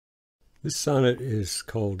This sonnet is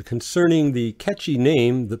called Concerning the Catchy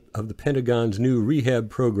Name of the Pentagon's New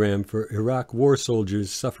Rehab Program for Iraq War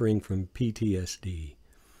Soldiers Suffering from PTSD.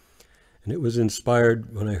 And it was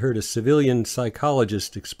inspired when I heard a civilian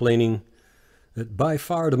psychologist explaining that by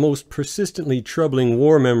far the most persistently troubling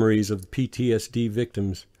war memories of PTSD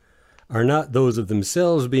victims are not those of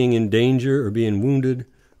themselves being in danger or being wounded,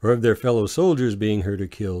 or of their fellow soldiers being hurt or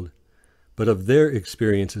killed, but of their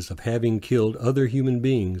experiences of having killed other human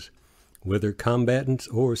beings, whether combatants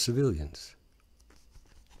or civilians.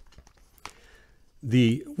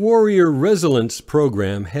 The Warrior Resilience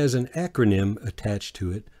Program has an acronym attached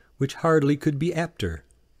to it which hardly could be apter.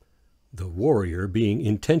 The warrior being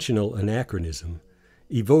intentional anachronism,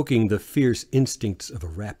 evoking the fierce instincts of a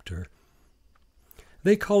raptor.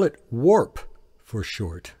 They call it WARP for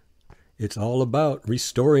short. It's all about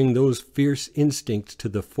restoring those fierce instincts to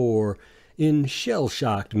the fore in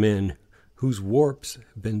shell-shocked men whose warps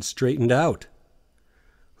have been straightened out,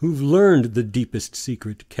 who've learned the deepest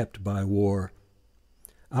secret kept by war.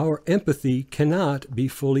 Our empathy cannot be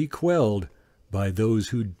fully quelled by those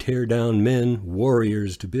who'd tear down men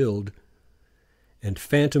warriors to build. And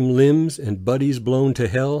phantom limbs and buddies blown to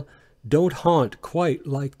hell don't haunt quite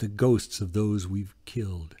like the ghosts of those we've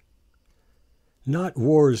killed. Not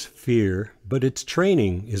war's fear, but its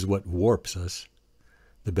training is what warps us,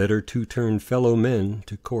 the better to turn fellow men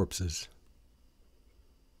to corpses.